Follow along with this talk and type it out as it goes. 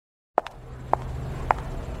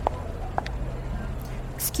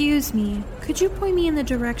Excuse me, could you point me in the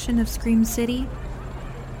direction of Scream City?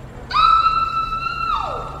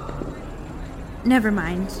 Never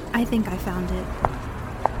mind, I think I found it.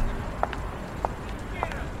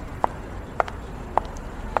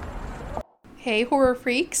 Hey horror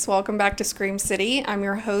freaks, welcome back to Scream City. I'm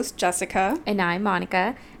your host, Jessica. And I'm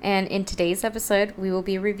Monica, and in today's episode, we will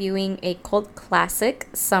be reviewing a cult classic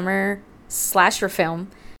summer slasher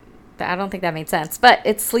film. I don't think that made sense, but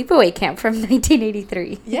it's Sleepaway Camp from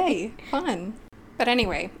 1983. Yay, fun. But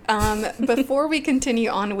anyway, before we continue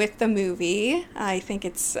on with the movie, I think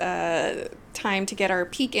it's time to get our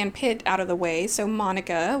peek and pit out of the way. So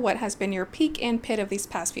Monica, what has been your peek and pit of these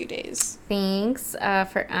past few days? Thanks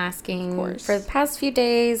for asking. Of course. For the past few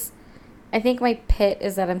days, I think my pit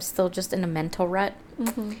is that I'm still just in a mental rut.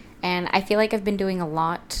 Mm-hmm. And I feel like I've been doing a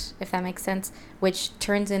lot, if that makes sense, which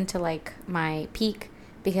turns into like my peak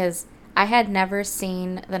because I had never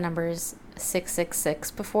seen the numbers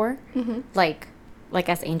 666 before, mm-hmm. like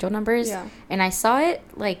as angel numbers. Yeah. And I saw it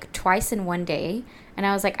like twice in one day. And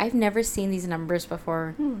I was like, I've never seen these numbers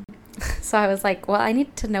before. So I was like, well, I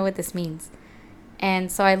need to know what this means.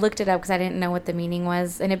 And so I looked it up because I didn't know what the meaning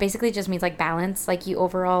was. And it basically just means like balance. Like you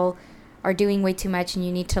overall are doing way too much and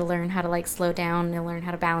you need to learn how to like slow down and learn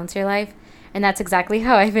how to balance your life. And that's exactly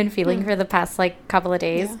how I've been feeling for the past like couple of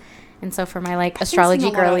days. Yeah. And so for my like astrology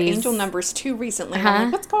girlies, angel numbers too recently. I'm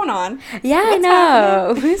like, what's going on? Yeah, what's I know.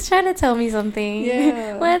 Happening? Who's trying to tell me something?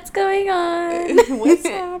 Yeah. What's going on? What's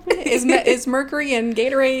happening? Is Mercury and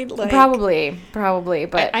Gatorade like? Probably.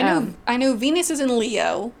 But I know Venus is in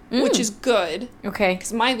Leo, which is good. Okay.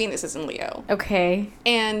 Because my Venus is in Leo. Okay.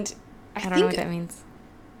 And I don't know what that means.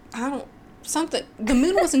 The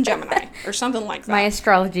moon was in Gemini or something like that. My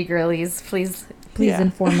astrology girlies, please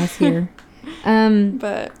inform us here.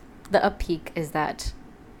 But the up peak is that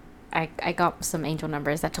I got some angel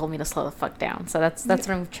numbers that told me to slow the fuck down. So that's what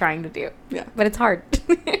I'm trying to do. Yeah. But it's hard.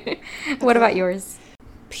 What about yours?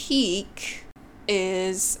 Peak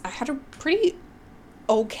is I had a pretty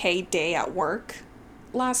okay day at work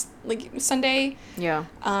last Sunday. Yeah.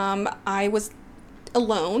 I was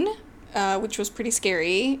alone, which was pretty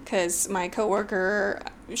scary because my coworker,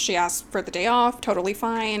 she asked for the day off, totally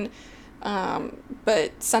fine.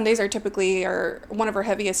 But Sundays are typically one of our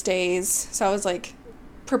heaviest days. So I was like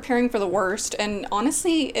preparing for the worst. And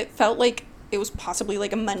honestly, it felt like it was possibly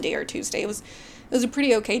like a Monday or Tuesday. It was a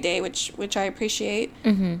pretty okay day, which I appreciate.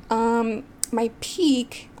 Mm-hmm. My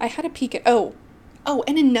peak, I had a peak at, and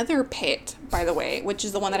another pit, by the way, which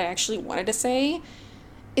is the one that I actually wanted to say,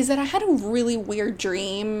 is that I had a really weird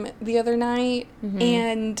dream the other night. Mm-hmm.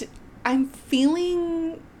 And I'm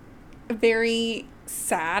feeling very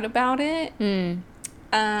sad about it.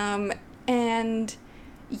 And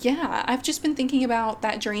yeah, I've just been thinking about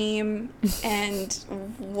that dream and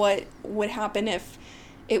what would happen if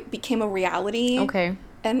it became a reality. Okay.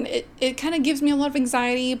 And it kind of gives me a lot of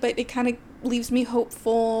anxiety, but it kind of leaves me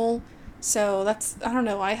hopeful. So I don't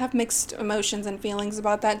know, I have mixed emotions and feelings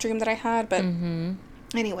about that dream that I had, but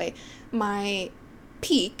anyway, my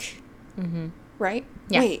peak, right?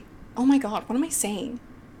 Yeah. Wait, oh my God, what am I saying?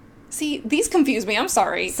 See, these confuse me. I'm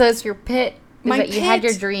sorry. So it's your pit. You had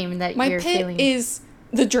your dream that you're feeling. My pit is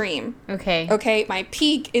the dream. Okay. Okay. My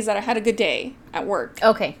peak is that I had a good day at work.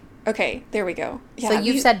 Okay. Okay. There we go. Yeah, so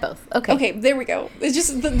you've said both. Okay. Okay. There we go. It's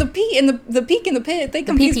just the peak and the peak and the pit. They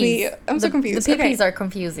confuse me. I'm so confused. The PPs are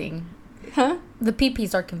confusing. Huh? The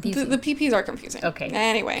PPs are confusing. The PPs are confusing. Okay.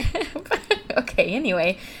 Anyway.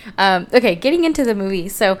 Anyway. Okay. Getting into the movie.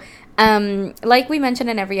 So. Like we mentioned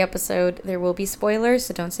in every episode, there will be spoilers,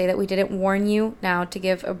 so don't say that we didn't warn you. Now, to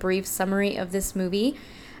give a brief summary of this movie,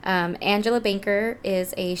 Angela Banker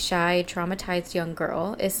is a shy, traumatized young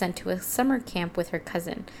girl, is sent to a summer camp with her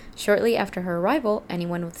cousin. Shortly after her arrival,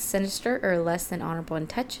 anyone with sinister or less than honorable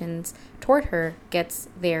intentions toward her gets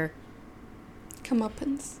their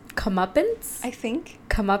comeuppance. Comeuppance? I think.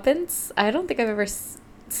 Comeuppance? I don't think I've ever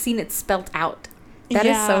seen it spelt out. That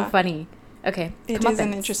is so funny. Okay. It is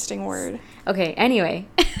an interesting word. Okay, anyway.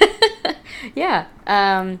 Yeah.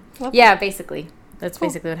 Basically. That's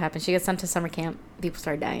basically what happened. She gets sent to summer camp. People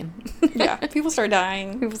start dying. Yeah, people start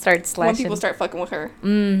dying. People start slashing. When people start fucking with her.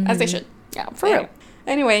 Mm-hmm. As they should. Yeah, for real.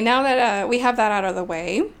 Anyway, now that we have that out of the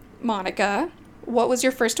way, Monica, what was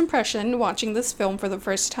your first impression watching this film for the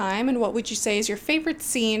first time, and what would you say is your favorite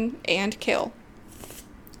scene and kill?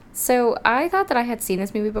 So I thought that I had seen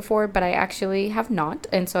this movie before, but I actually have not.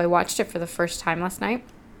 And so I watched it for the first time last night.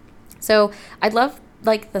 So I love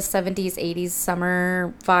like the 70s, 80s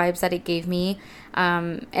summer vibes that it gave me.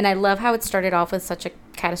 And I love how it started off with such a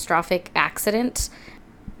catastrophic accident.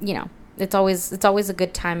 You know, it's always a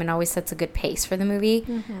good time and always sets a good pace for the movie.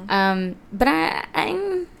 But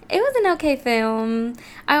it was an okay film.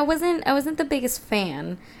 I wasn't the biggest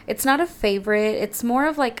fan. It's not a favorite. It's more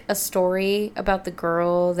of like a story about the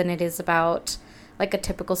girl than it is about like a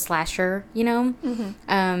typical slasher, you know?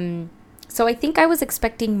 So I think I was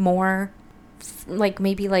expecting more like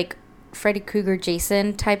maybe like Freddy Krueger,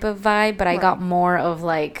 Jason type of vibe, but I got more of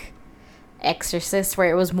like Exorcist,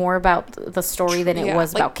 where it was more about the story than it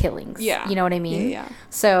was like, about killings. Yeah. You know what I mean? Yeah.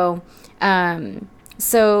 So,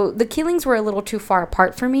 so the killings were a little too far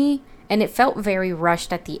apart for me, and it felt very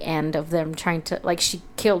rushed at the end of them trying to, like, she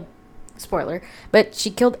killed, spoiler, but she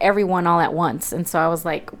killed everyone all at once, and so I was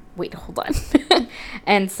like, wait, hold on.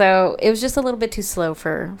 And so it was just a little bit too slow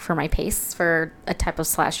for my pace, for a type of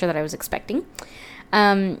slasher that I was expecting.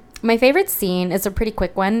 My favorite scene is a pretty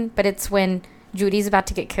quick one, but it's when Judy's about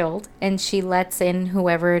to get killed, and she lets in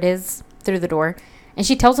whoever it is through the door, and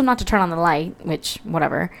she tells him not to turn on the light, which,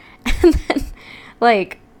 whatever. And then,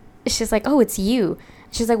 like, she's like, oh, it's you.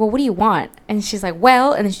 She's like, well, what do you want? And she's like,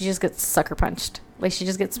 well, and then she just gets sucker punched. Like, she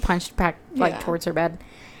just gets punched back, like, towards her bed.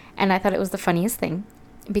 And I thought it was the funniest thing,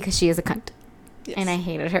 because she is a cunt. Yes. And I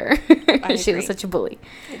hated her. She was such a bully.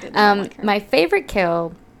 I did not like her. My favorite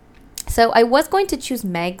kill, so I was going to choose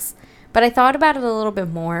Meg's, but I thought about it a little bit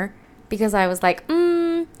more, because I was like,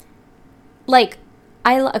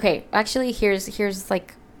 okay, actually, here's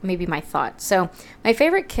like maybe my thought. So my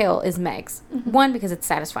favorite kill is Meg's. One, because it's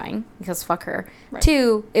satisfying, because fuck her. Right.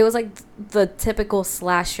 Two, it was like the typical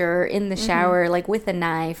slasher in the shower, like with a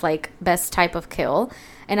knife, like best type of kill.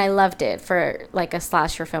 And I loved it for like a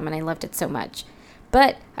slasher film, and I loved it so much.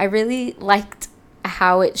 But I really liked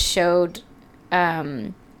how it showed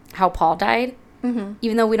how Paul died,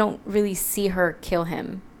 even though we don't really see her kill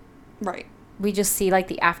him. Right. We just see like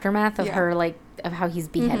the aftermath of her, like, of how he's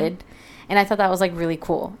beheaded. And I thought that was like really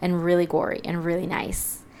cool and really gory and really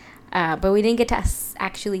nice. But we didn't get to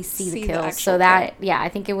actually see the kill. So that, I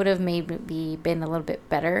think it would have maybe been a little bit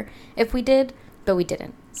better if we did, but we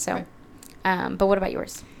didn't. So, but what about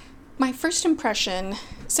yours? My first impression,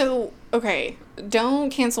 so, okay, don't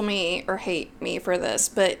cancel me or hate me for this,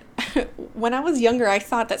 but when I was younger, I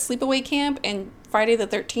thought that Sleepaway Camp and Friday the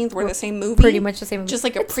 13th were the same movie. Pretty much the same movie. Just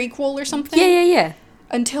like a prequel or something. Yeah.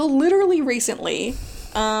 Until literally recently,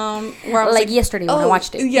 where I was like yesterday when I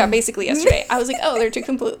watched it. Yeah, basically yesterday. I was like, oh, they're two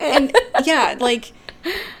complete. And yeah, like,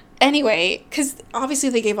 anyway, because obviously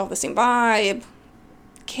they gave off the same vibe,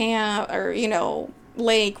 camp, or, you know,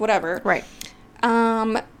 lake, whatever. Right.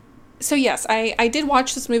 So yes, I did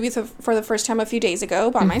watch this movie for the first time a few days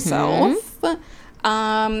ago by myself.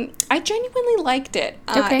 I genuinely liked it.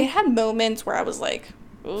 It had moments where I was like,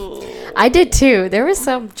 ooh. I did too. There was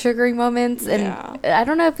some triggering moments, and I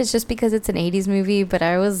don't know if it's just because it's an 80s movie, but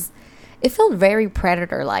it felt very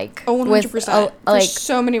Predator-like. Oh, 100%. Like, for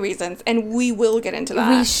so many reasons, and we will get into that.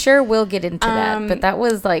 We sure will get into that, but that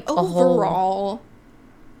was like overall,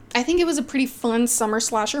 I think it was a pretty fun summer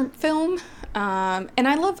slasher film. And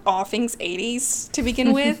I love all things 80s to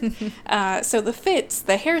begin with. So the fits,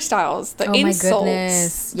 the hairstyles, the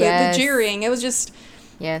insults, the jeering, it was just...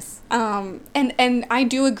 Yes. And I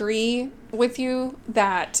do agree with you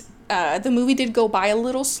that the movie did go by a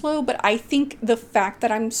little slow, but I think the fact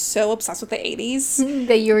that I'm so obsessed with the 80s...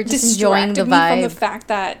 that you were just enjoying the vibe. From the fact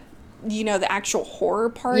that, you know, the actual horror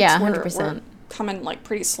parts were coming, like,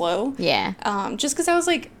 pretty slow. Yeah. Just because I was,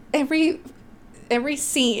 like, every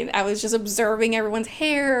scene, I was just observing everyone's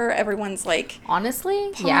hair, everyone's, like...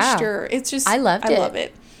 Honestly? Posture. Yeah. It's just... I love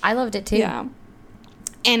it. I loved it, too. Yeah.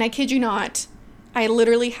 And I kid you not... I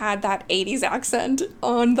literally had that 80s accent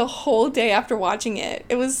on the whole day after watching it.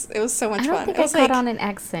 It was so much fun. I don't think I caught on an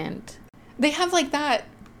accent. They have like that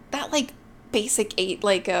like basic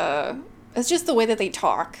it's just the way that they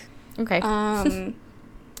talk. Okay.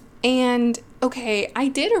 And okay, I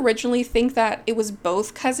did originally think that it was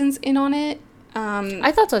both cousins in on it.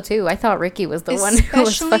 I thought so too. I thought Ricky was the one who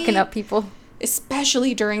was fucking up people.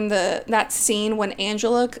 Especially during that scene when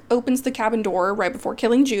Angela opens the cabin door right before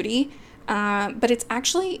killing Judy. But it's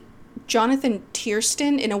actually Jonathan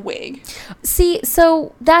Tiersten in a wig. See,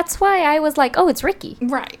 so that's why I was like, oh, it's Ricky.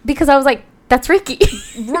 Right. Because I was like, that's Ricky.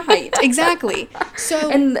 Right, exactly. So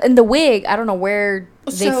and the wig, I don't know where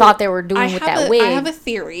they thought they were doing with that wig. I have a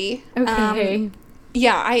theory. Okay.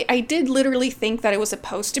 Yeah, I did literally think that it was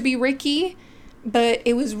supposed to be Ricky, but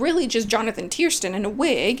it was really just Jonathan Tiersten in a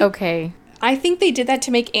wig. Okay. I think they did that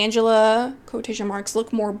to make Angela, quotation marks,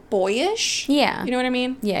 look more boyish. Yeah. You know what I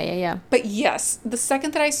mean? Yeah. But yes, the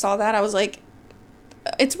second that I saw that, I was like,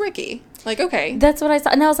 it's Ricky. Like, okay. That's what I saw.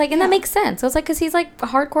 And I was like, and that makes sense. I was like, because he's like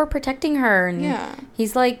hardcore protecting her. And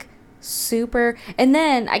he's like super. And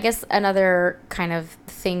then I guess another kind of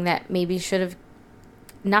thing that maybe should have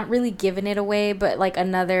not really given it away, but like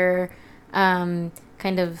another kind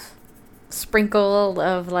of sprinkle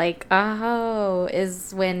of like, oh,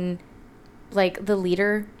 is when like the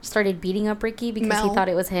leader started beating up Ricky because Mel. he thought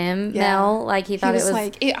it was him. Yeah. Mel, like he thought was it was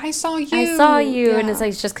like, I saw you. I saw you, Yeah. and it's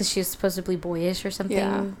like just because she was supposed to be boyish or something.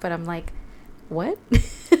 Yeah. But I'm like, what?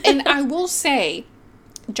 And I will say,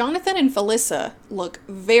 Jonathan and Felissa look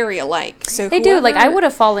very alike. So They do. Like I would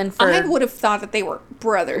have fallen for. I would have thought that they were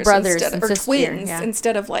brothers instead, or sister, twins yeah.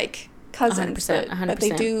 instead of like cousins. 100%, But they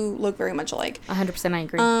 100%. do look very much alike. 100%. I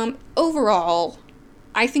agree. Overall,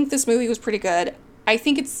 I think this movie was pretty good. I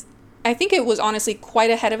think it was honestly quite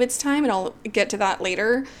ahead of its time, and I'll get to that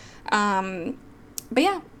later. But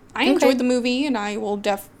yeah, I enjoyed the movie, and I will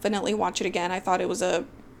definitely watch it again. I thought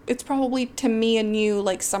it's probably to me a new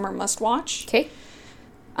like summer must watch. Okay.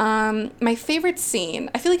 My favorite scene,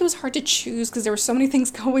 I feel like it was hard to choose because there were so many things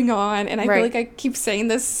going on, and I feel like I keep saying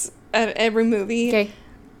this at every movie. Okay.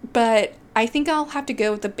 But I think I'll have to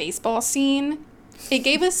go with the baseball scene. It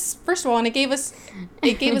gave us, first of all, it gave us an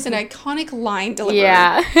iconic line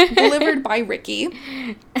delivered by Ricky,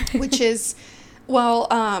 which is,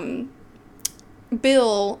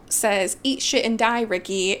 Bill says, "Eat shit and die,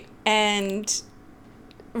 Ricky," and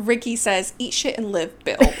Ricky says, "Eat shit and live,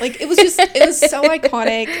 Bill." Like, it was so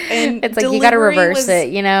iconic, and it's like you gotta reverse was it,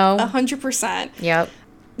 you know? 100%. Yep.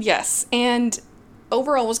 Yes, and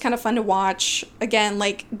overall it was kind of fun to watch. Again,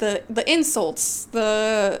 like the insults,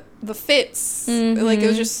 the fits, like it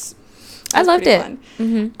was just. I loved it. Fun.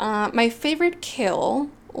 Mm-hmm. My favorite kill,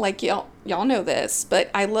 like y'all know this, but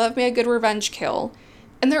I love me a good revenge kill,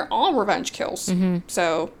 and they're all revenge kills. Mm-hmm.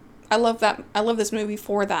 So I love that. I love this movie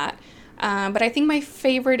for that. But I think my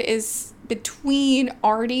favorite is between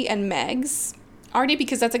Artie and Megs. Artie,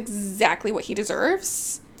 because that's exactly what he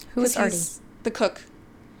deserves. Who is Artie? The cook.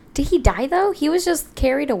 Did he die, though? He was just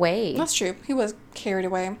carried away. That's true. He was carried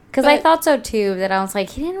away. Because I thought so, too, that I was like,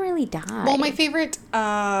 he didn't really die. Well, my favorite,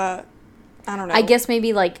 I don't know. I guess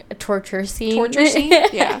maybe, like, a torture scene. Torture scene?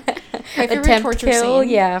 Yeah. My favorite Attempt torture kill? scene.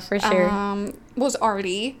 Yeah, for sure. Was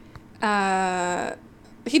Artie.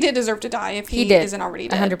 He did deserve to die if he isn't already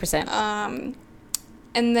dead. 100%.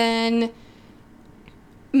 And then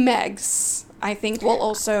Megs, I think, will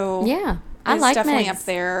also. Yeah, I like definitely Megs. up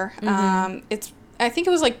there. Mm-hmm. I think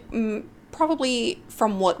it was like probably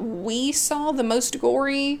from what we saw the most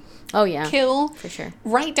gory. Oh yeah, kill for sure.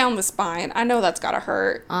 Right down the spine. I know that's gotta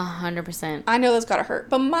hurt. 100%. I know that's gotta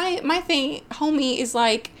hurt. But my thing, homie, is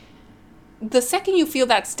like the second you feel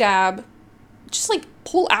that stab, just like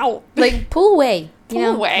pull out, like pull away. Pull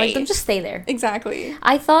away. Like don't just stay there. Exactly.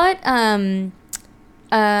 I thought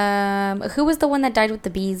who was the one that died with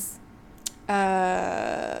the bees?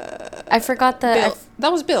 I forgot the. Bill.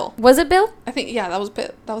 That was Bill. Was it Bill? I think that was Bill.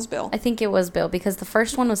 That was Bill. I think it was Bill because the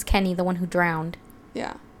first one was Kenny, the one who drowned.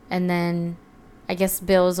 Yeah. And then, I guess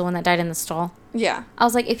Bill is the one that died in the stall. Yeah. I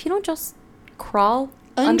was like, if you don't just crawl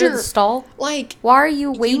under the stall, like, why are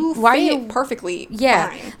you waiting? Why are you perfectly? Yeah.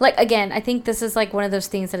 Fine. Like again, I think this is like one of those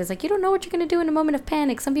things that is like you don't know what you're gonna do in a moment of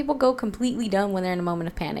panic. Some people go completely dumb when they're in a moment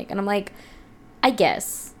of panic, and I'm like, I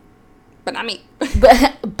guess, but not me.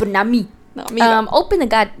 but not me. Not me. Open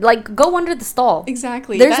the like go under the stall.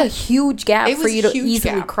 Exactly. There's a huge gap for you to huge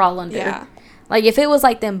easily gap. crawl under. Yeah. Like if it was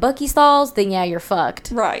like them Bucky stalls, then yeah, you're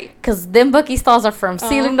fucked. Right. Because them Bucky stalls are from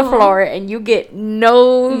ceiling to floor, and you get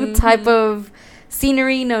no type of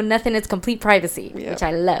scenery, no nothing. It's complete privacy, which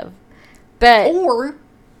I love. But or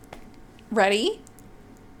ready,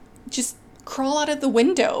 just crawl out of the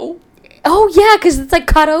window. Oh yeah, because it's like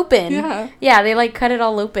cut open. Yeah. Yeah, they like cut it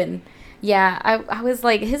all open. Yeah, I was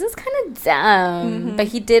like, his is kind of dumb, but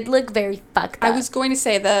he did look very fucked up. I was going to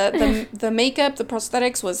say the makeup, the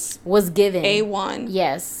prosthetics was given A1.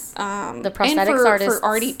 Yes. The prosthetics artist for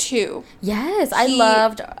Artie too. Yes, I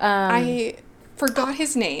loved. I forgot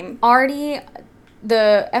his name. Artie,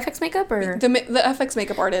 the FX makeup or the FX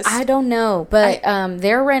makeup artist. I don't know, but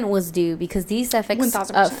their rent was due because these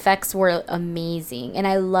 1000%. effects were amazing, and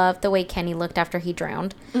I loved the way Kenny looked after he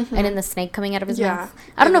drowned, and then the snake coming out of his mouth.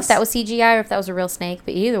 I don't know if that was CGI or if that was a real snake,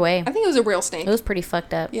 but either way, I think it was a real snake. It was pretty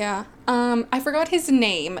fucked up. Yeah. I forgot his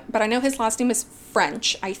name, but I know his last name is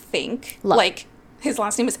French. I think like his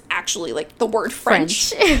last name is actually like the word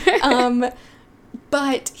French.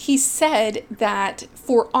 But he said that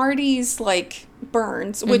for Artie's like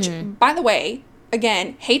burns, which by the way,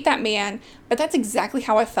 again, hate that man, but that's exactly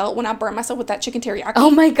how I felt when I burned myself with that chicken teriyaki. Oh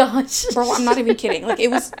my gosh. Bro, I'm not even kidding. Like it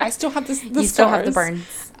was, I still have this. You still have the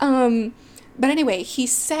burns. But anyway, he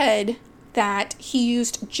said that he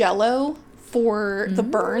used Jell-O for the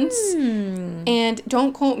burns. And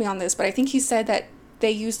don't quote me on this, but I think he said that they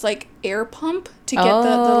used like air pump to get the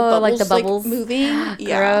bubbles, like the bubbles moving.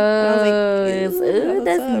 Yeah. Gross. Ooh,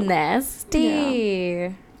 that's nasty.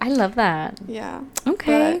 Yeah. I love that. Yeah.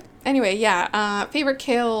 Okay. But anyway, yeah. Favorite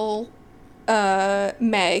kill.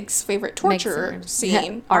 Meg's favorite torture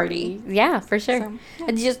scene. Artie. Yeah, for sure. So,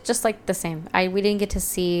 yeah. Just like the same. We didn't get to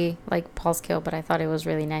see like Paul's kill, but I thought it was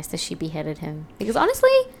really nice that she beheaded him because honestly,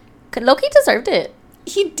 Loki deserved it.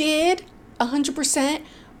 He did 100%.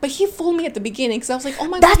 But he fooled me at the beginning because I was like, oh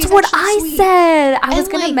my God, that's what I sweet. said. I was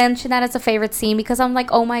going to like, mention that as a favorite scene because I'm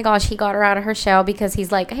like, oh my gosh, he got her out of her shell because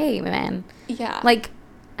he's like, hey, man. Yeah. Like,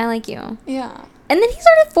 I like you. Yeah. And then he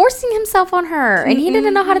started forcing himself on her and he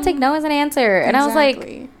didn't know how to take no as an answer. And I was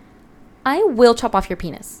like, I will chop off your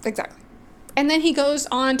penis. Exactly. And then he goes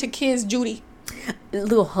on to kiss Judy.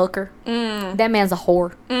 Little hooker. That man's a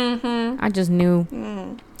whore. I just knew.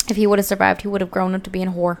 If he would have survived, he would have grown up to be a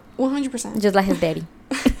whore. 100%. Just like his daddy.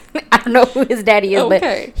 I don't know who his daddy is, but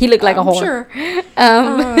he looked like a whore. Sure.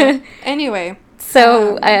 Anyway.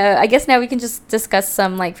 So I guess now we can just discuss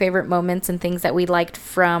some like favorite moments and things that we liked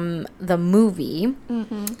from the movie.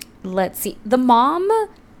 Let's see. The mom,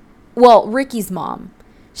 well, Ricky's mom,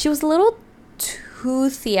 she was a little too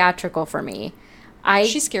theatrical for me.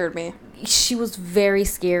 She scared me. She was very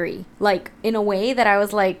scary. Like, in a way that I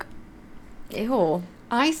was like, ew.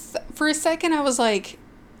 For a second, I was like,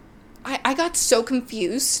 I got so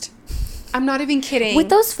confused. I'm not even kidding. With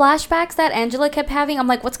those flashbacks that Angela kept having, I'm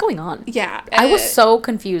like, what's going on? Yeah. I was so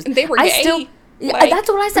confused. They were gay. That's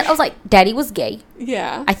what I said. I was like, Daddy was gay.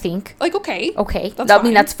 Yeah. I think. Like, okay. Okay. I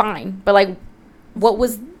mean, that's fine. But, like, what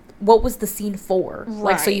was the scene for? Right.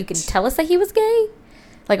 Like, so you can tell us that he was gay?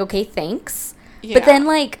 Like, okay, thanks. Yeah. But then,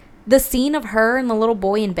 like, the scene of her and the little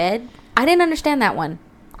boy in bed, I didn't understand that one.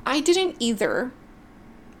 I didn't either.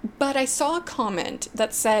 But I saw a comment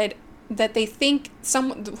that said that they think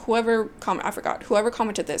whoever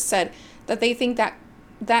commented this said that they think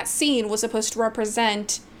that scene was supposed to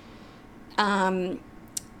represent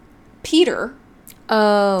Peter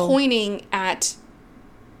pointing at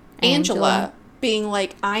Angela being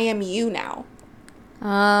like, I am you now.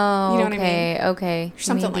 Oh, you know what I mean? Okay.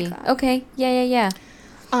 Something maybe. like that. Okay. Yeah.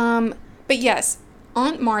 But yes,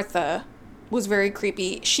 Aunt Martha was very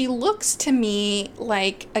creepy. She looks to me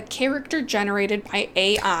like a character generated by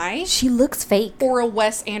AI. She looks fake. Or a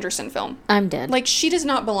Wes Anderson film. I'm dead. Like, she does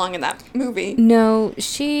not belong in that movie. No,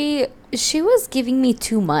 she was giving me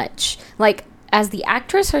too much. Like, as the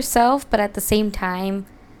actress herself, but at the same time,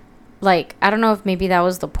 like, I don't know if maybe that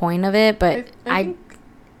was the point of it, but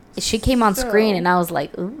she came on screen and I was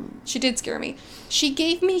like, ooh. She did scare me. She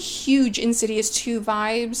gave me huge Insidious 2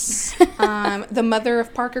 vibes. The mother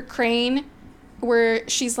of Parker Crane, where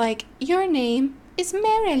she's like, your name is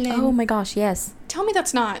Marilyn. Oh my gosh, yes. Tell me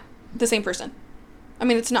that's not the same person. I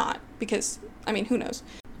mean, it's not, because, I mean, who knows?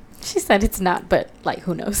 She said it's not, but, like,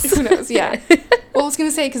 who knows? Who knows, yeah. Well, I was going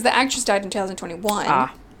to say, because the actress died in 2021.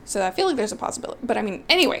 So I feel like there's a possibility. But, I mean,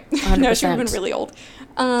 anyway. No, she would have been really old.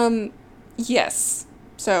 Yes.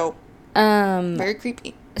 So, very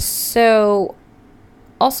creepy. So,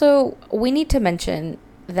 also, we need to mention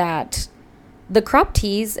that the crop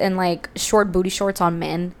tees and, like, short booty shorts on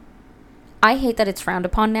men, I hate that it's frowned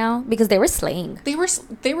upon now because they were slaying. They were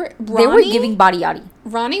giving body yaddy.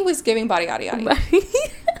 Ronnie was giving body yaddy. Like,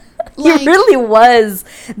 it really was.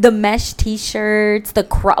 The mesh t-shirts,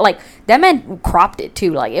 like, that man cropped it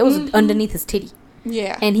too. Like, it was underneath his titty.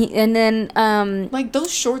 Yeah. And then like,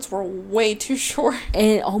 those shorts were way too short.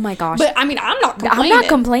 And oh my gosh. But I mean, I'm not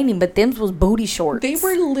complaining, but them was booty shorts. They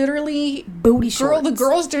were literally booty shorts. The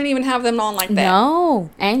girls didn't even have them on like that.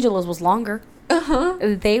 No. Angela's was longer.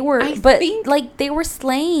 They were they were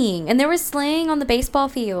slaying, and they were slaying on the baseball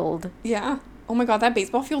field. Yeah. Oh my God, that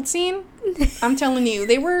baseball field scene. I'm telling you,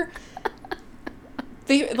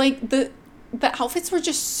 the outfits were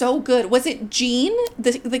just so good. Was it Gene,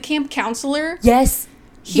 the camp counselor? Yes.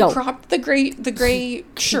 He cropped the gray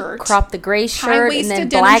shirt. Cropped the gray shirt and then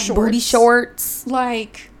black booty shorts.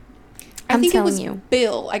 Like, I think it was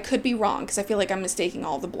Bill. I could be wrong because I feel like I'm mistaking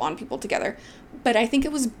all the blonde people together. But I think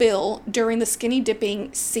it was Bill during the skinny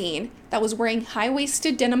dipping scene that was wearing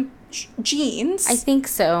high-waisted denim jeans. I think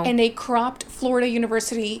so. And a cropped Florida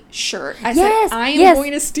University shirt. I said, I am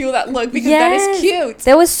going to steal that look because that is cute.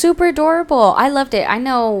 That was super adorable. I loved it. I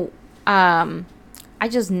know I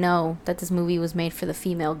just know that this movie was made for the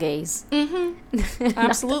female gaze. Mm-hmm.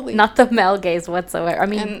 Absolutely. not the male gaze whatsoever. I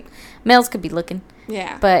mean, males could be looking.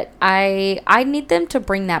 Yeah. But I need them to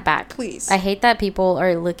bring that back. Please. I hate that people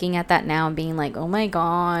are looking at that now and being like, oh my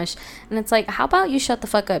gosh. And it's like, how about you shut the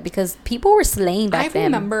fuck up? Because people were slaying back then.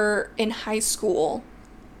 I remember in high school,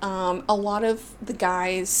 a lot of the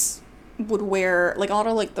guys would wear, like, a lot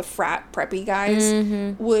of, like, the frat preppy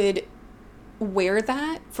guys would wear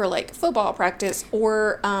that for, like, football practice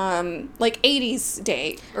or, like, 80s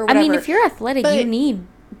day or whatever. I mean, if you're athletic, you need...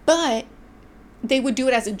 But they would do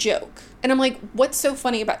it as a joke. And I'm like, what's so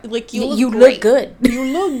funny about... Like, you look good. You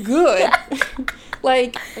look good.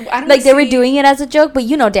 Like, I don't like, they were doing it as a joke, but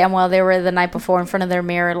you know damn well they were the night before in front of their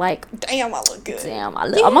mirror like... Damn, I look good. Damn,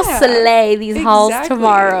 I'm going to slay these halls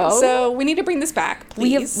tomorrow. So, we need to bring this back,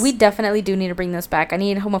 please. We definitely do need to bring this back. I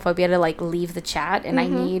need homophobia to, like, leave the chat, and I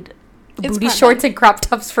need... It's booty shorts and crop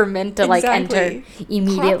tops for men to like enter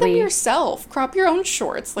immediately. Crop them yourself. Crop your own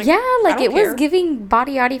shorts. Like, yeah, like it was giving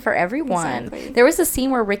body for everyone. Exactly. There was a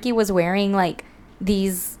scene where Ricky was wearing like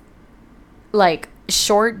these like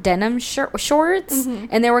short denim shorts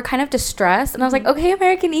and they were kind of distressed, and I was like, okay,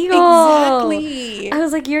 American Eagle. Exactly. I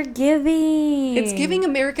was like, you're giving. It's giving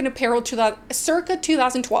American Apparel to that circa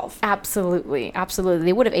 2012. Absolutely.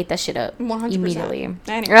 They would have ate that shit up 100%. Immediately.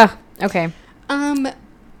 Anyway. Ugh, okay.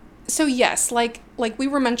 So yes, like we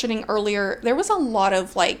were mentioning earlier, there was a lot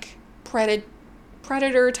of like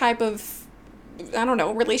predator type of, I don't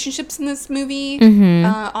know, relationships in this movie.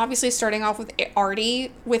 Obviously starting off with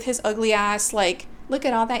Artie with his ugly ass, like, look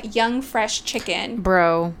at all that young fresh chicken.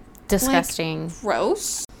 Bro, disgusting. Like,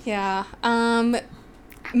 gross. Yeah. Mel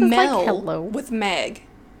like, hello. with Meg.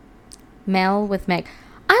 Mel with Meg.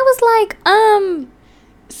 I was like,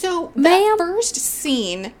 so ma'am? that first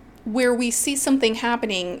scene where we see something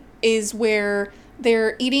happening is where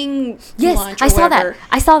they're eating lunch or whatever.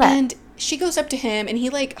 I saw that. And she goes up to him and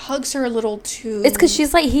he like hugs her a little too. It's because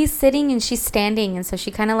she's like, he's sitting and she's standing, and so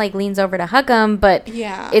she kind of like leans over to hug him, but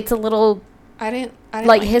yeah, it's a little. I didn't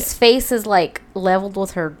like his face is like leveled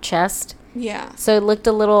with her chest. Yeah. So it looked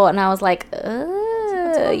a little, and I was like,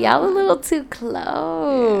 y'all a little too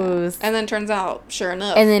close. Yeah. And then turns out, sure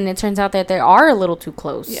enough. And then it turns out that they are a little too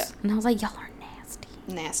close. Yeah. And I was like, y'all are nasty.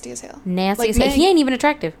 Nasty as hell. Nasty as hell. He ain't even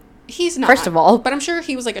attractive. He's not. First of all. But I'm sure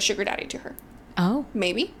he was like a sugar daddy to her. Oh.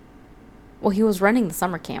 Maybe. Well, he was running the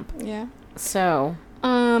summer camp. Yeah. So.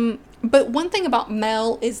 But one thing about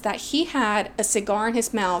Mel is that he had a cigar in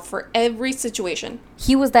his mouth for every situation.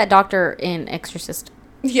 He was that doctor in Exorcist.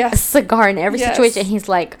 Yes. A cigar in every situation. He's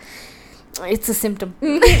like, it's a symptom.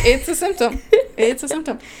 It's a symptom. It's a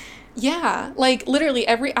symptom. Yeah, like literally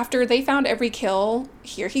after they found every kill,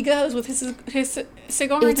 here he goes with his cigar in his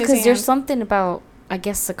hand. It's because there's something about, I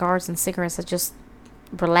guess, cigars and cigarettes that just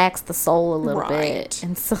relax the soul a little bit,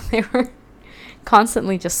 and so they were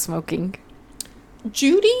constantly just smoking.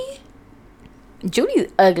 Judy's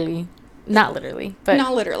ugly, not literally, but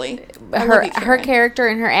not literally. Her character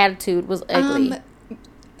and her attitude was ugly.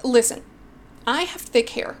 Listen, I have thick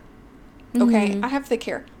hair. Okay, I have thick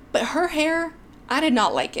hair, but her hair, I did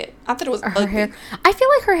not like it. I thought it was ugly. Hair. I feel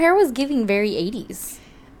like her hair was giving very 80s.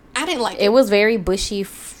 I didn't like it. It was very bushy,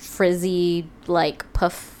 frizzy, like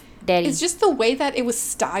puff daddy. It's just the way that it was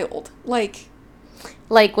styled, like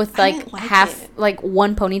with like half, like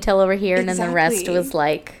one ponytail over here, and then the rest was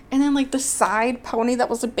like, and then like the side pony that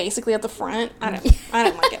was basically at the front. I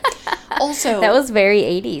don't like it. Also, that was very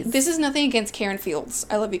 80s. This is nothing against Karen Fields.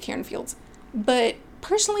 I love you, Karen Fields, but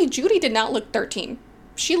personally, Judy did not look 13.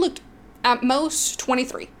 She looked at most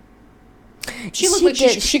 23. She looked like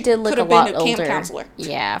she did look could a have lot been a older. camp counselor.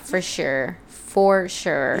 Yeah, for sure.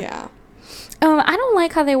 Yeah. I don't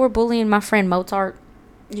like how they were bullying my friend Mozart.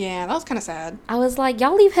 Yeah, that was kind of sad. I was like,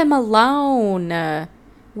 y'all leave him alone.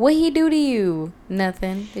 What he do to you?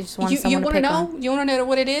 Nothing. They just wanted someone to pick on. You want to know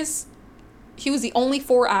what it is? He was the only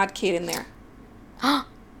 4-odd kid in there.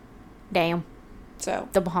 Damn. So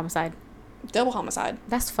double homicide.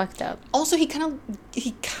 That's fucked up. Also, he kind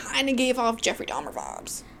of gave off Jeffrey Dahmer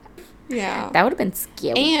vibes. Yeah. That would have been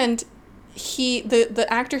scary. And the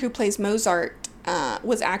actor who plays Mozart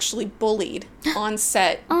was actually bullied on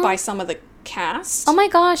set by some of the cast. Oh my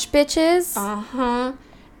gosh, bitches. Uh-huh.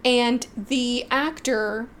 And the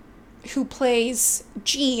actor who plays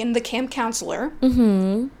Gene, the camp counselor,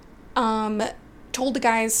 told the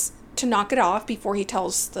guys to knock it off before he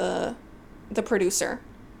tells the producer.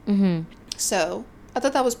 So I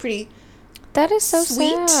thought that was pretty. That is so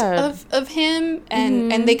sweet sad of him,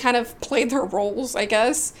 and they kind of played their roles, I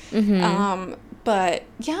guess. But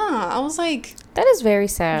yeah, I was like, that is very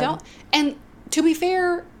sad. And to be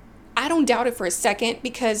fair, I don't doubt it for a second,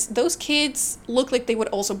 because those kids look like they would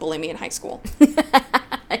also bully me in high school.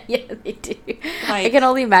 Yeah, they do. I Like, can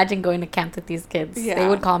only imagine going to camp with these kids. Yeah. They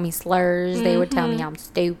would call me slurs. They would tell me I'm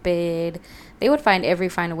stupid. They would find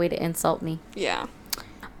a way to insult me. yeah.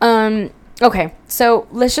 Okay, so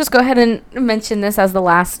let's just go ahead and mention this as the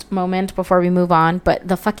last moment before we move on, but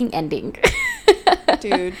the fucking ending.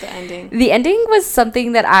 Dude, the ending. The ending was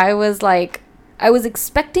something that I was like, I was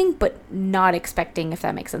expecting, but not expecting, if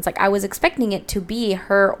that makes sense. Like, I was expecting it to be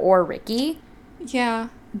her or Ricky, Yeah.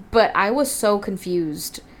 but I was so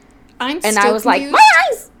confused. I'm And still I was like,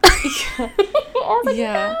 confused. my eyes! I was like,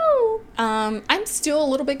 Yeah. no. I'm still a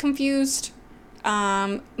little bit confused.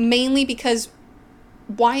 Mainly because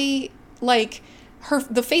why, like,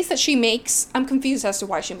 the face that she makes, I'm confused as to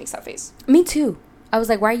why she makes that face. Me too. I was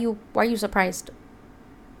like, why are you surprised?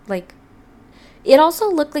 Like, it also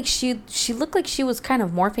looked like she looked like she was kind of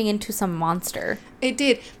morphing into some monster. It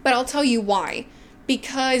did, but I'll tell you why.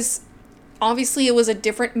 Because obviously it was a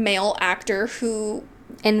different male actor who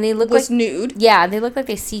And they look was like nude. Yeah, they look like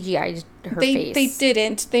they CGI'd her face. They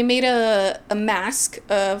didn't. They made a mask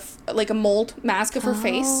of, like, a mold mask of her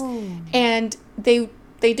face. And they took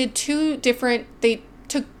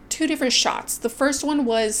two different shots. The first one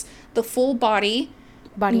was the full body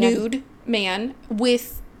nude man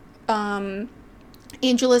with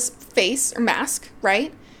Angela's face or mask,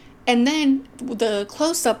 right? And then the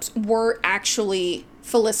close-ups were actually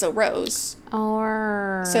Felissa Rose.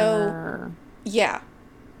 So, yeah.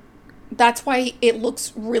 That's why it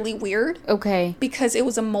looks really weird. Okay. Because it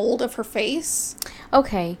was a mold of her face.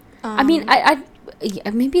 Okay. I mean,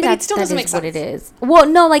 maybe But that, it still that doesn't is make what it sense. is. Well,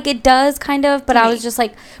 no, like, it does kind of, but To I me. was just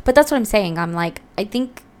like, but that's what I'm saying. I'm like, I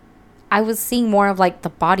think I was seeing more of, like, the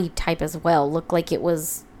body type as well. Looked like it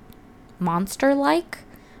was monster-like.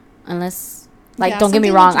 Unless, like, Yeah, don't get me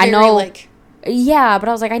something wrong. looked I very, know. like, Yeah, but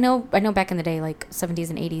I was like, I know back in the day, like 70s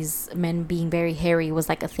and 80s, men being very hairy was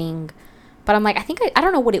like a thing. But I'm like, I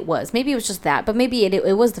don't know what it was. Maybe it was just that, but maybe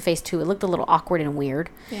it was the face too. It looked a little awkward and weird.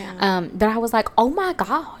 Yeah. But I was like, oh my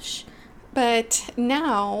gosh. But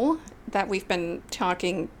now that we've been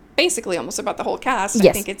talking basically almost about the whole cast, I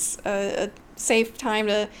Yes. think it's a safe time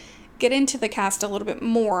to get into the cast a little bit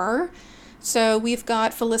more. So we've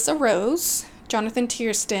got Felissa Rose, Jonathan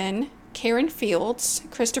Tiersten, Karen Fields,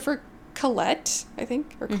 Christopher Collette, I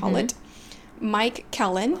think, or Collette, Mike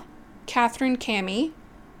Kellen, Catherine Cammie,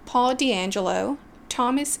 Paul D'Angelo,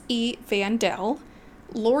 Thomas E. Vandell,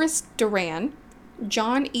 Loris Duran,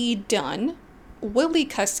 John E. Dunn, Willie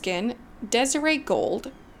Cuskin, Desiree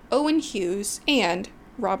Gold, Owen Hughes, and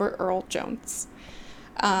Robert Earl Jones.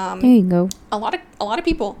 There you go. A lot of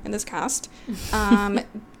people in this cast.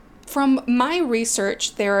 From my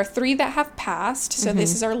research, there are 3 that have passed. So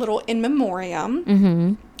this is our little in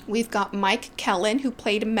memoriam. We've got Mike Kellen, who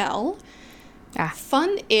played Mel.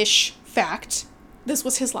 Fun-ish fact, this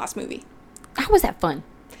was his last movie. How was that fun?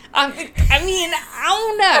 I mean, I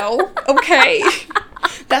don't know. Okay.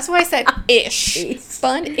 That's why I said ish.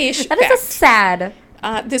 Fun-ish That fact. is a sad.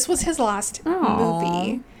 This was his last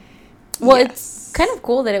movie. Well, Yes. it's kind of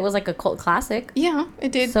cool that it was like a cult classic. Yeah,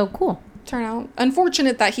 it did So cool. turn out.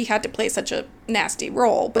 Unfortunate that he had to play such a nasty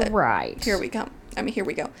role, but Right. here we go. Here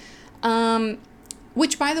we go.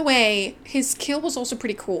 Which, by the way, his kill was also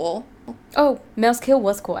pretty cool. Oh, Mel's kill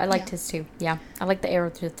was cool. I liked his too. Yeah. I like the arrow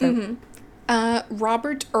through the throat.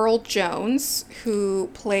 Robert Earl Jones, who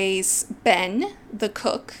plays Ben, the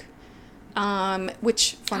cook,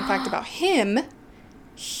 which, fun fact about him,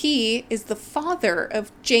 he is the father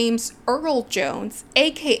of James Earl Jones,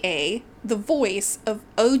 a.k.a. the voice of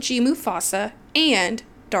OG Mufasa and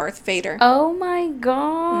Darth Vader. Oh my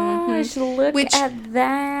gosh. Look Which at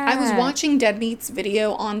that. I was watching Dead Meat's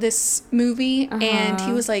video on this movie, and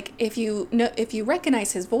he was like, if you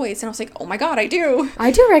recognize his voice, and I was like, oh my god, I do.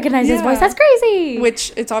 I do recognize his voice. That's crazy.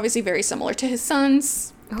 Which it's obviously very similar to his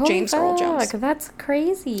son's, James Earl Jones. That's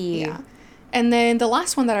crazy. Yeah. And then the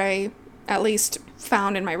last one that I at least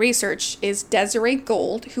found in my research is Desiree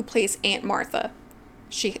Gold, who plays Aunt Martha.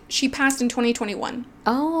 She passed in 2021.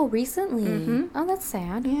 Oh, recently. Oh, that's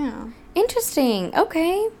sad. Yeah. Interesting.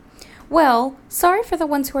 Okay. Well, sorry for the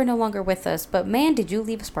ones who are no longer with us, but man, did you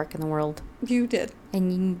leave a spark in the world. You did.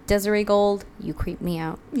 And Desiree Gold, you creep me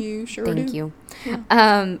out. You sure do. Thank you.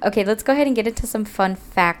 Yeah. Okay, let's go ahead and get into some fun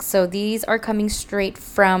facts. So these are coming straight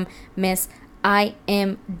from Miss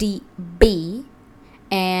IMDb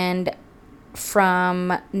and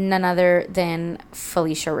from none other than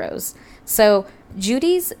Felicia Rose. So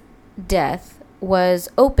Judy's death was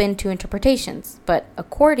open to interpretations, but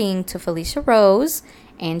according to Felicia Rose,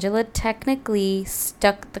 Angela technically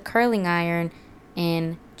stuck the curling iron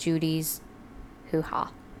in Judy's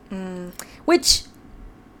hoo-ha. Which,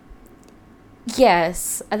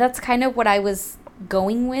 yes, that's kind of what I was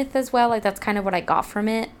going with as well. Like, that's kind of what I got from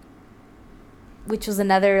it. Which was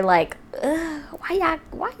another, like, why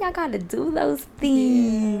y'all gotta do those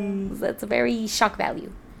things? Yeah. That's a very shock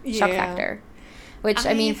value. Shock factor. Which,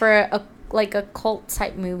 I mean, for a cult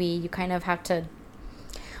type movie, you kind of have to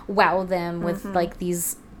wow them with, like,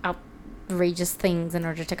 these outrageous things in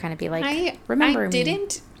order to kind of be like, remember me. I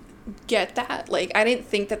didn't get that. Like, I didn't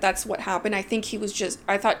think that that's what happened. I think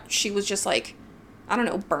I thought she was just, like, I don't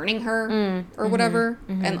know, burning her or whatever,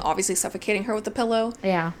 and obviously suffocating her with the pillow.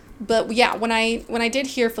 Yeah. But yeah, when I did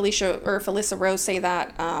hear Felissa Rose say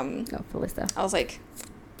that, Felissa, I was like,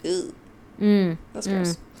 ew. That's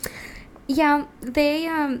gross. Yeah,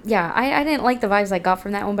 I didn't like the vibes I got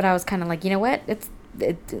from that one, but I was kind of like, you know what?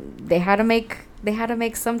 They had to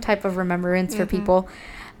make some type of remembrance for people.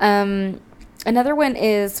 Another one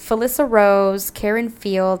is Felissa Rose, Karen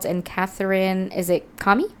Fields, and Catherine. Is it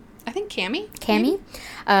Kami? I think Cami.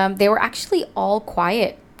 They were actually all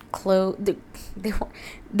quiet.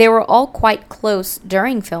 They were all quite close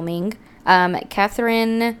during filming.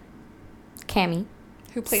 Cami.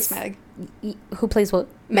 Who plays Meg? Who plays what?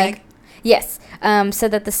 Meg. Yes.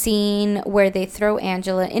 Said that the scene where they throw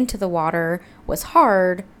Angela into the water was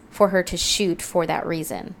hard for her to shoot for that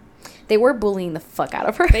reason. They were bullying the fuck out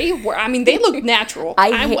of her. They were. I mean, they looked natural.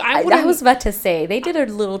 I was about to say, they did a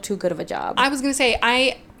little too good of a job. I was going to say,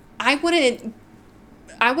 I wouldn't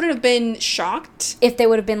have been shocked if they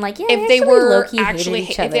would have been like, yeah, if they were actually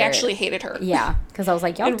if they actually hated her. Yeah, because I was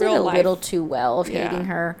like, y'all did a little too well of hating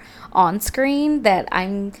her on screen. That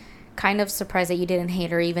I'm kind of surprised that you didn't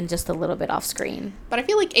hate her even just a little bit off screen. But I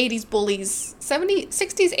feel like 80s bullies, 70s,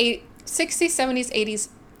 60s, 70s, 80s,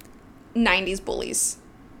 90s bullies.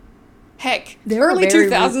 Heck, early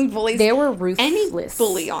 2000s bullies. They were ruthless. Any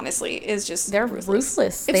bully, honestly, is just they're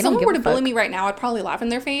ruthless. If someone were to bully me right now, I'd probably laugh in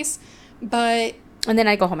their face. But and then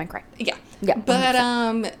I go home and cry. Yeah. But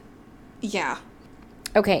 100%. Yeah.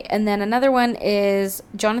 Okay, and then another one is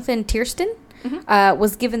Jonathan Tiersten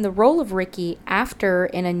was given the role of Ricky after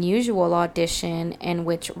an unusual audition in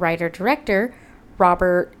which writer-director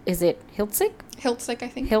Robert, is it Hiltzik? Hiltzik, I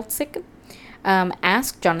think. Hiltzik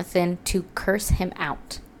asked Jonathan to curse him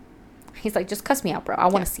out. He's like, just cuss me out, bro. I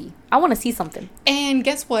want to see. I want to see something. And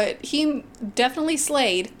guess what? He definitely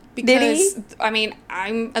slayed. Because, did he? I mean,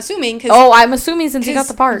 I'm assuming. I'm assuming since he got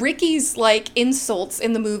the part. Ricky's, like, insults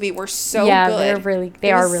in the movie were so good.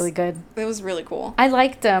 They are really good. It was really cool. I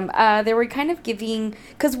liked them. They were kind of giving,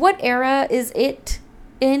 because what era is it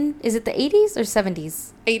in? Is it the 80s or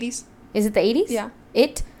 70s? 80s. Is it the 80s? Yeah.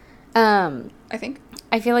 I think.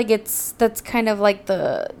 I feel like that's kind of like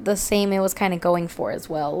the same it was kind of going for as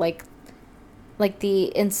well. Like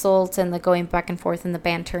the insults and the going back and forth and the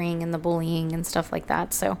bantering and the bullying and stuff like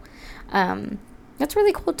that. So, that's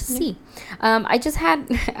really cool to see.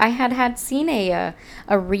 I had seen a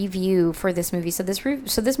review for this movie. So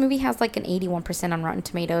this movie has like an 81% on Rotten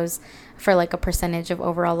Tomatoes for like a percentage of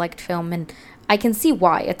overall liked film, and I can see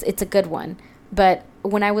why. It's a good one. But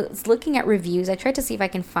when I was looking at reviews, I tried to see if I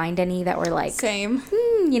can find any that were like same,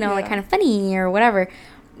 like kind of funny or whatever.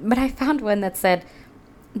 But I found one that said,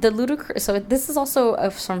 the ludicrous. So this is also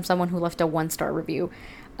from someone who left a 1-star review.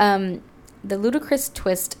 The ludicrous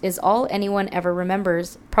twist is all anyone ever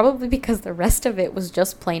remembers, probably because the rest of it was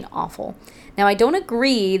just plain awful. Now, I don't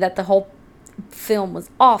agree that the whole film was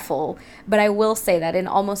awful, but I will say that in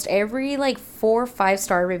almost every like 4 or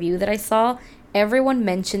 5-star review that I saw, everyone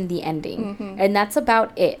mentioned the ending, and that's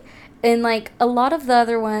about it. And like a lot of the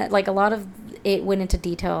other one, like a lot of it went into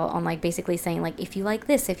detail on like basically saying like, if you like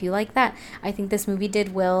this, if you like that, I think this movie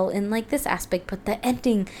did well in like this aspect, but the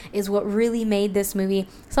ending is what really made this movie.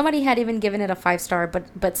 Somebody had even given it a 5-star,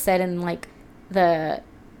 but said in like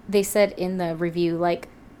they said in the review like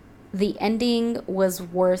the ending was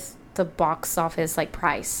worth the box office like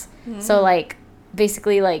price. So like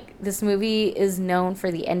basically like this movie is known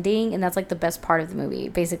for the ending, and that's like the best part of the movie,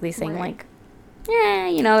 basically saying like,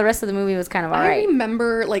 the rest of the movie was kind of alright. I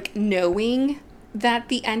remember, like, knowing that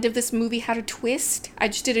the end of this movie had a twist. I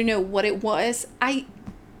just didn't know what it was. I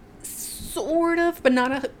sort of, but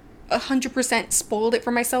not 100% spoiled it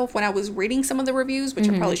for myself when I was reading some of the reviews, which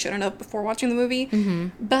I probably shouldn't have before watching the movie.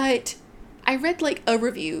 But I read, like, a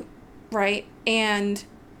review, right? And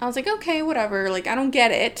I was like, okay, whatever. Like, I don't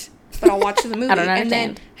get it, but I'll watch the movie. I don't understand.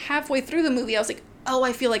 And then halfway through the movie, I was like, oh,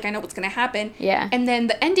 I feel like I know what's going to happen. Yeah. And then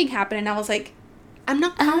the ending happened, and I was like, I'm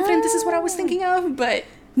not confident this is what I was thinking of, but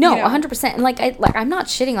no, 100%. And I'm not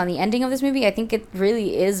shitting on the ending of this movie. I think it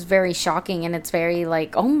really is very shocking, and it's very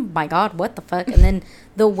like, oh my god, what the fuck? And then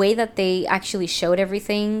the way that they actually showed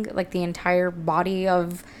everything, like the entire body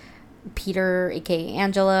of Peter, aka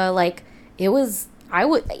Angela. Like, it was, I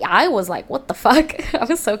was like, what the fuck? I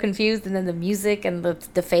was so confused. And then the music and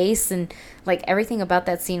the face and like everything about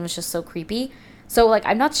that scene was just so creepy. So like,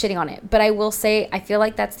 I'm not shitting on it, but I will say I feel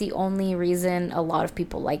like that's the only reason a lot of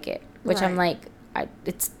people like it, which right. I'm like,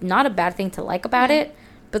 it's not a bad thing to like about it,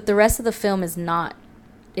 but the rest of the film is not.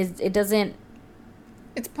 It doesn't.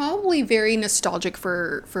 It's probably very nostalgic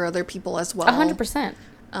for other people as well. 100%.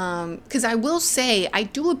 Because I will say, I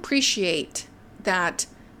do appreciate that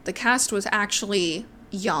the cast was actually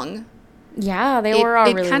young. Yeah, they were all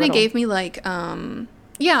really little. It kind of gave me like,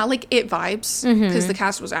 like It vibes. Because the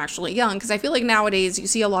cast was actually young. Because I feel like nowadays you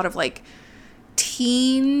see a lot of like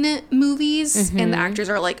teen movies and the actors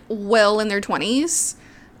are like well in their 20s.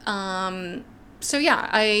 So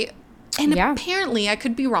yeah, apparently, I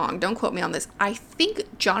could be wrong, don't quote me on this, I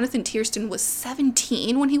think Jonathan Tiersten was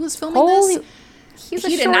 17 when he was filming this. He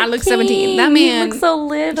did not look 17. That man, he looks so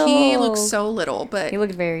little. He looks so little, but he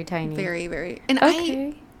looked very tiny. Very, very. And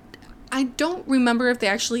okay. I don't remember if they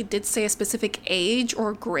actually did say a specific age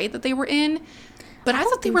or grade that they were in, but I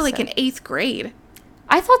thought they were like in 8th grade.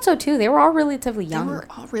 I thought so too. They were all relatively young. They were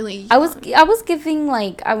all really young. I was giving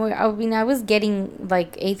like I was getting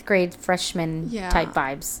like 8th grade freshman type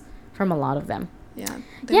vibes from a lot of them. Yeah.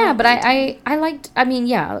 Yeah, but I liked, I mean,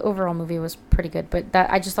 yeah, the overall movie was pretty good, but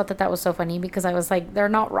that I just thought that was so funny because I was like, they're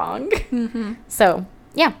not wrong. So,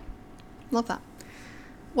 yeah. Love that.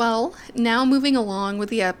 Well, now moving along with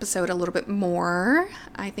the episode a little bit more,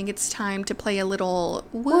 I think it's time to play a little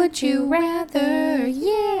Would You Rather?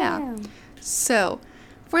 Yeah. So,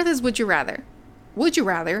 for this would you rather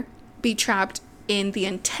be trapped in the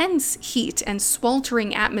intense heat and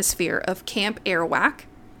sweltering atmosphere of Camp Arawak,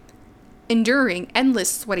 enduring endless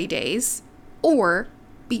sweaty days, or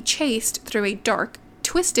be chased through a dark,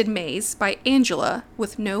 twisted maze by Angela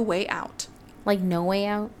with no way out? Like no way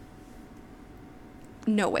out?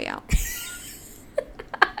 No way out.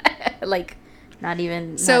 Like not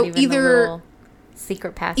even either a little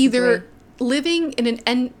secret passageway. Either living in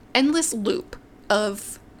an endless loop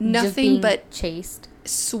of nothing but chased,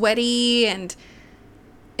 sweaty and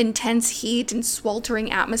intense heat and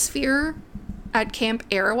sweltering atmosphere at Camp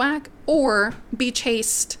Arawak, or be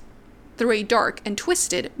chased through a dark and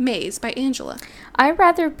twisted maze by Angela. I'd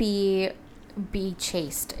rather be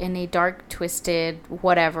chased in a dark, twisted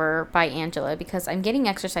whatever by Angela because I'm getting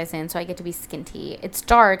exercise in, so I get to be skinty. It's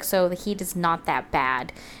dark, so the heat is not that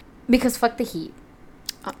bad because fuck the heat.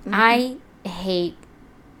 I hate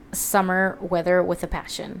summer weather with a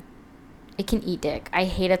passion. It can eat dick. I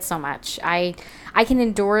hate it so much. I can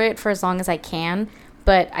endure it for as long as I can,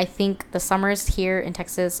 but I think the summers here in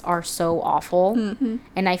Texas are so awful,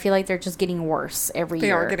 and I feel like they're just getting worse every year.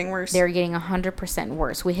 They are getting worse. They're getting 100%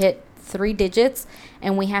 worse. We hit 3 digits,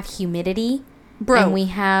 and we have humidity, and we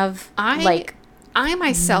have I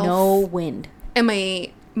myself no wind. Am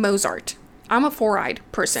a Mozart. I'm a 4-eyed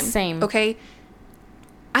person. Same. Okay.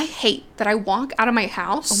 I hate that I walk out of my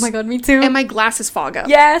house. Oh my god, me too. And my glasses fog up.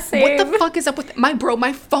 Yeah, same. What the fuck is up with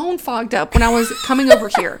my phone fogged up when I was coming over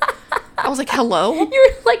here. I was like, hello? You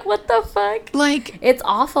were like, what the fuck? Like, it's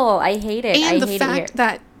awful. I hate it. And the fact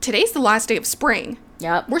that today's the last day of spring.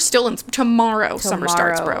 Yep. We're still in tomorrow summer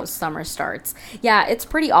starts, bro. Summer starts. Yeah, it's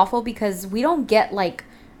pretty awful because we don't get like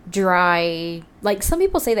dry, like some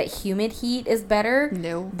people say that humid heat is better.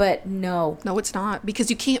 No. But no, it's not, because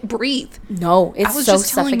you can't breathe. No, it's so suffocating. I was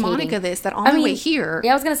just telling Monica this, that on my way here.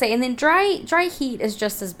 Yeah, I was gonna say, and then dry heat is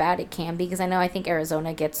just as bad. It can be, because I think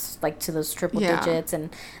Arizona gets like to those triple digits, and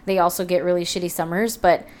they also get really shitty summers,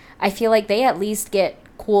 but I feel like they at least get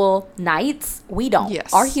cool nights. We don't.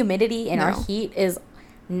 Yes. Our humidity and our heat is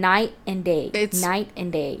night and day. It's night and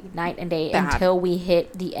day bad. Until we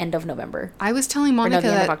hit the end of November. I was telling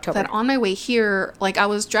Monica that on my way here, like I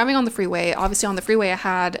was driving on the freeway. Obviously on the freeway I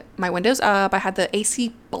had my windows up. I had the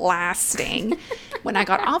AC blasting. When I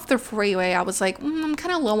got off the freeway, I was like, I'm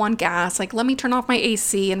kind of low on gas. Like, let me turn off my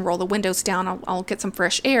AC and roll the windows down. I'll get some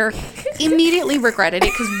fresh air. Immediately regretted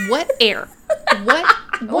it, because what air?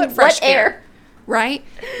 What fresh air? Right?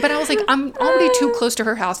 But I was like, I'm already too close to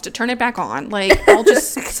her house to turn it back on. Like, I'll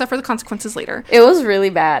just suffer the consequences later. It was really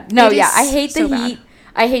bad. No, I hate the heat.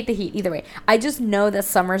 I hate the heat either way. I just know that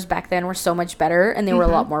summers back then were so much better, and they were a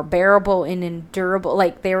lot more bearable and endurable.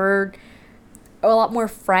 Like, they were a lot more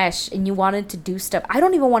fresh, and you wanted to do stuff. I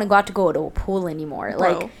don't even want to go out to go to a pool anymore. Bro.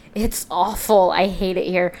 Like, it's awful. I hate it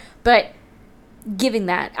here. But given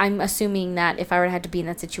that, I'm assuming that if I were to have to be in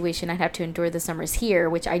that situation, I'd have to endure the summers here,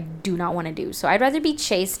 which I do not want to do. So I'd rather be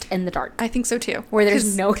chased in the dark. I think so too. Where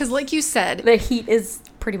there's no... Because like you said... The heat is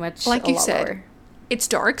pretty much like you said, lower. It's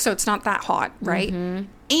dark, so it's not that hot, right?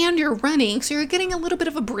 and you're running, so you're getting a little bit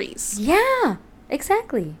of a breeze. Yeah,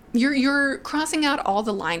 exactly. You're crossing out all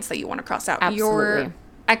the lines that you want to cross out. Absolutely. You're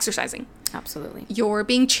exercising. Absolutely. You're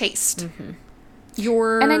being chased. Mm-hmm.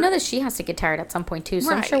 And I know that she has to get tired at some point too,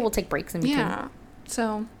 so I'm sure we'll take breaks in between. Yeah.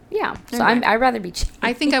 So. Yeah. So anyway. I'd rather be chased.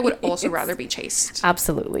 I think I would also rather be chased.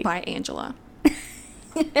 Absolutely. By Angela.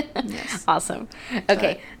 Yes. Awesome.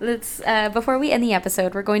 Okay, let's before we end the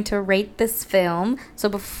episode, we're going to rate this film. So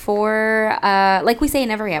before, like we say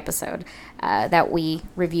in every episode, that we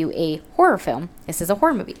review a horror film, this is a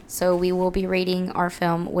horror movie. So we will be rating our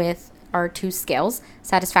film with our 2 scales,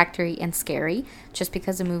 satisfactory and scary. Just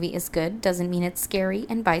because a movie is good doesn't mean it's scary,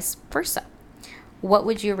 and vice versa. What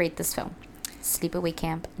would you rate this film? Sleepaway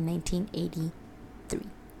Camp, 1983.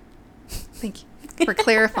 Thank you for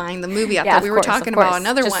clarifying the movie. I thought we were talking about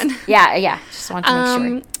another one. Yeah. Just wanted to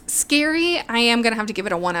make sure. Scary, I am going to have to give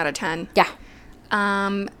it a 1 out of 10. Yeah.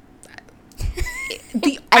 I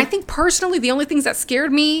think personally the only things that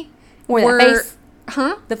scared me were the face.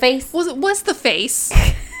 Huh? The face? Was the face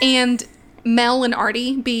and Mel and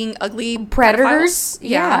Artie being ugly predators. pedophiles.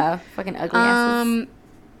 Yeah. Fucking ugly asses.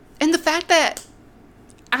 And the fact that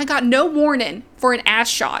I got no warning for an ass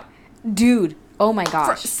shot. Dude. Oh my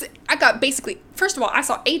gosh. I got basically, first of all, I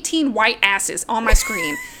saw 18 white asses on my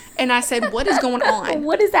screen. And I said, what is going on?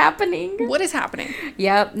 What is happening? What is happening?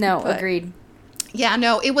 Yep. No, agreed. Yeah,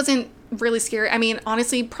 no, it wasn't really scary. I mean,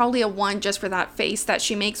 honestly, probably a 1 just for that face that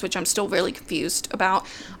she makes, which I'm still really confused about.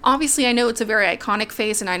 Obviously, I know it's a very iconic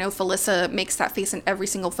face, and I know Felissa makes that face in every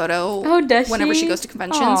single photo whenever she goes to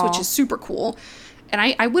conventions, which is super cool. And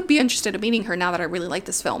I would be interested in meeting her now that I really like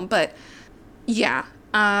this film. But yeah,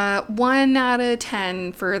 1 out of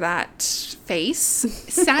 10 for that face.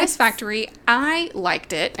 Satisfactory. I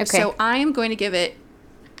liked it. Okay. So I am going to give it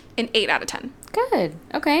an 8 out of 10. Good.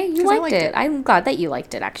 Okay, you liked it. I'm glad that you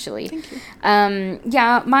liked it, actually. Thank you.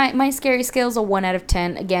 Yeah, my scary scale's a 1 out of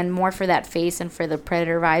 10. Again, more for that face and for the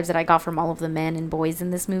predator vibes that I got from all of the men and boys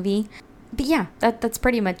in this movie. But yeah, that's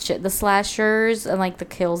pretty much it. The slashers and like the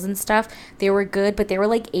kills and stuff, they were good, but they were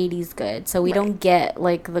like 80s good. So we don't get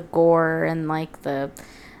like the gore and like the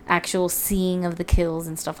actual seeing of the kills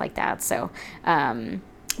and stuff like that. So,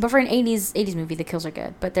 but for an 80s movie, the kills are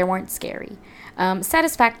good, but they weren't scary.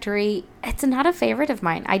 Satisfactory, it's not a favorite of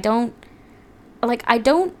mine. I don't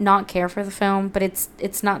not care for the film, but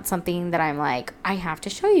it's not something that I'm like, I have to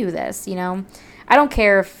show you this, you know? I don't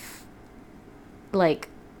care if like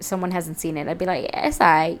someone hasn't seen it. I'd be like, yes,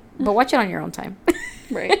 but watch it on your own time.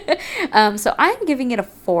 Right. So I'm giving it a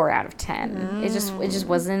 4 out of 10. It just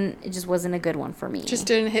wasn't a good one for me. Just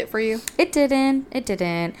didn't hit for you? It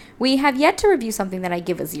didn't. We have yet to review something that I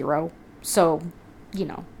give a 0. So, you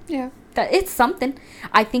know. Yeah. That it's something.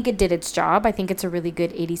 I think it did its job. I think it's a really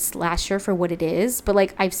good 80s slasher for what it is, but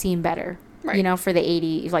like I've seen better. Right. You know, for the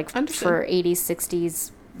 80s, like Understood. For 80s,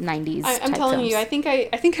 60s, 90s. I'm telling films. you, I think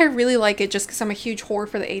I really like it just because I'm a huge whore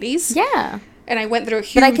for the 80s. Yeah. And I went through a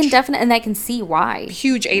huge... But I can definitely... And I can see why.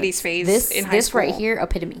 Huge 80s phase in high school. This right here,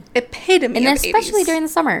 epitome. Epitome and of especially 80s. During the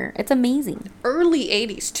summer. It's amazing. Early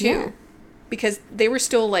 80s, too. Yeah. Because they were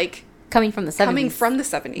still, like... Coming from the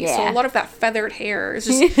 70s. Yeah. So a lot of that feathered hair is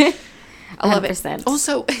just... I love 100%. It.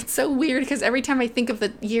 Also, it's so weird because every time I think of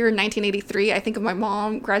the year 1983, I think of my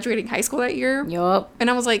mom graduating high school that year. Yup. And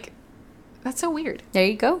I was like, that's so weird. There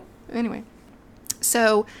you go. Anyway.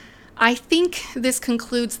 So... I think this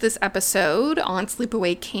concludes this episode on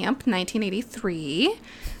Sleepaway Camp 1983.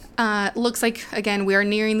 Looks like, again, we are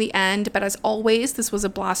nearing the end, but as always, this was a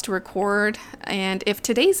blast to record. And if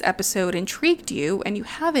today's episode intrigued you and you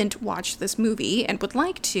haven't watched this movie and would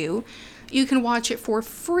like to, you can watch it for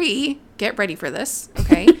free. Get ready for this,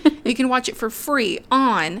 okay? You can watch it for free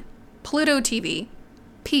on Pluto TV,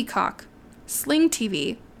 Peacock, Sling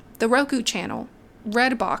TV, the Roku channel,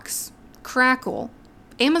 Redbox, Crackle,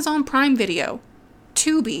 Amazon Prime Video,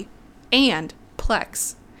 Tubi, and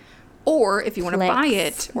Plex. Or if you want to buy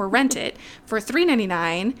it or rent it for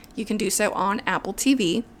 $3.99, you can do so on Apple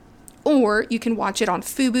TV. Or you can watch it on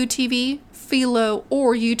Fubo TV, Philo,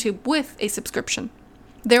 or YouTube with a subscription.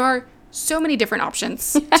 There are so many different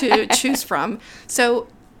options to choose from. So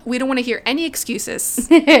we don't want to hear any excuses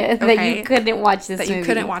that you couldn't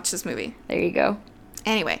watch this movie. There you go.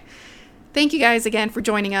 Anyway. Thank you guys again for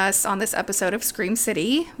joining us on this episode of Scream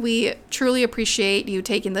City. We truly appreciate you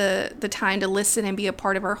taking the time to listen and be a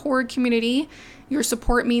part of our horror community. Your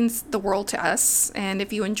support means the world to us. And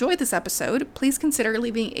if you enjoyed this episode, please consider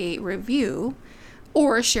leaving a review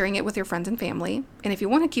or sharing it with your friends and family. And if you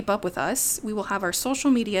want to keep up with us, we will have our social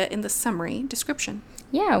media in the summary description.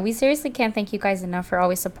 Yeah, we seriously can't thank you guys enough for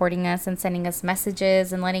always supporting us and sending us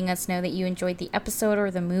messages and letting us know that you enjoyed the episode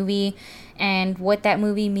or the movie and what that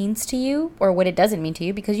movie means to you or what it doesn't mean to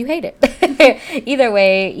you because you hate it. Either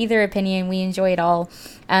way, either opinion, we enjoy it all.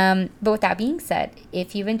 But with that being said,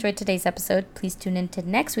 if you've enjoyed today's episode, please tune into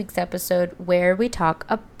next week's episode where we talk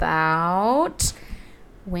about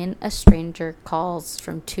When a Stranger Calls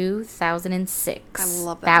from 2006. I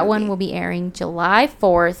love that movie. one will be airing July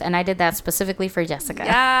 4th, and I did that specifically for Jessica.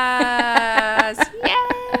 Yes! Yay!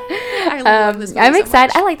 I love this movie. I'm so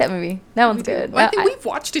excited. much. I like that movie. That one's good. Well, I think we've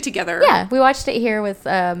watched it together. Yeah, we watched it here with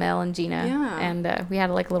Mel and Gina. Yeah. And we had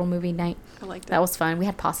like a little movie night. I liked it. That was fun. We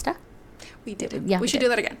had pasta. We did. Yeah, we should do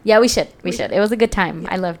that again. Yeah, we should. We should. It was a good time.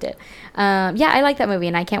 Yeah. I loved it. Yeah, I like that movie,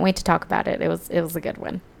 and I can't wait to talk about it. It was a good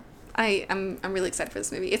one. I'm really excited for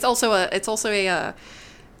this movie. It's also a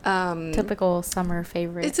Typical summer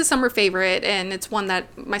favorite. It's a summer favorite, and it's one that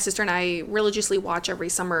my sister and I religiously watch every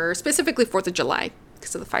summer, specifically 4th of July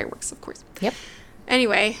because of the fireworks, of course. Yep.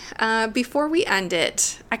 Anyway, before we end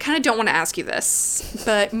it, I kind of don't want to ask you this,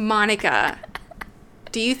 but Monica,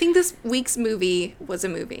 do you think this week's movie was a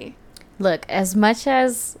movie? Look, as much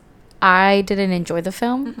as I didn't enjoy the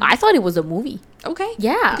film, I thought it was a movie. Okay.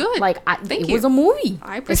 Yeah. Good. Like, Thank it you. was a movie.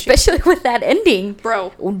 I appreciate Especially with that ending.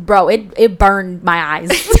 Bro, it burned my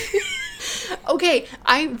eyes. okay,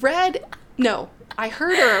 I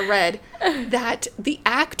heard or I read that the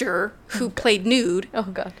actor who played Nude Oh,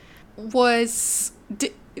 God.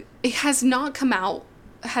 it has not come out,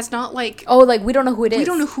 has not like, Oh, like, we don't know who it is. we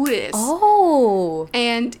don't know who it is. Oh.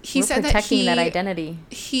 And he We're said protecting that that identity.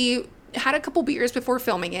 he had a couple beers before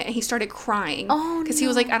filming it, and he started crying. Oh, because he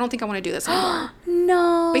was like, I don't think I want to do this anymore.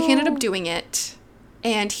 No. But he ended up doing it,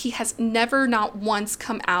 and he has never, not once,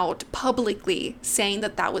 come out publicly saying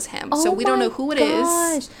that was him. So we don't know who it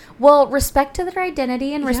is. Well, respect to their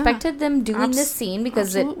identity and respect Yeah. to them doing this scene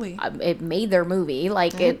because absolutely. it made their movie.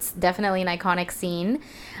 Like, it's definitely an iconic scene.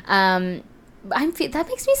 That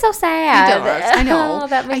makes me so sad. He does. I know. Oh,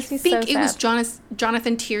 that makes me so sad. I think it was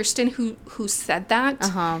Jonathan Tiersten who said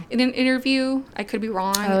that in an interview. I could be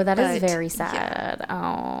wrong. Oh, that is but very sad. Yeah.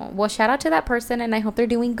 Oh, well, shout out to that person, and I hope they're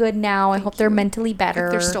doing good now. I hope they're mentally better.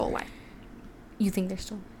 If they're still alive. You think they're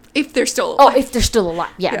still? If they're still Oh, alive. if they're still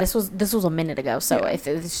alive. Yeah, Yeah. this was a minute ago. So Yeah. if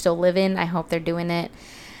they're still living, I hope they're doing it.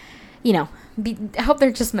 You know, I hope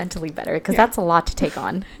they're just mentally better because that's a lot to take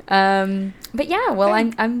on. But yeah, well,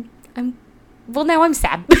 I'm well, now I'm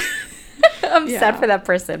sad. I'm sad for that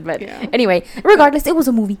person. But anyway, regardless, it was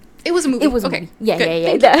a movie. It was a movie. It was a okay. movie. Yeah,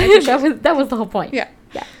 Good. yeah. Thank you. That was the whole point. Yeah.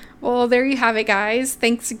 Yeah. Well, there you have it, guys.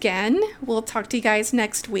 Thanks again. We'll talk to you guys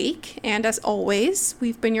next week. And as always,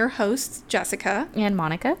 we've been your hosts, Jessica. And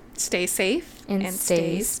Monica. Stay safe And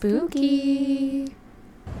stay spooky.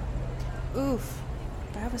 Oof,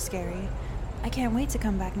 that was scary. I can't wait to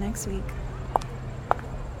come back next week.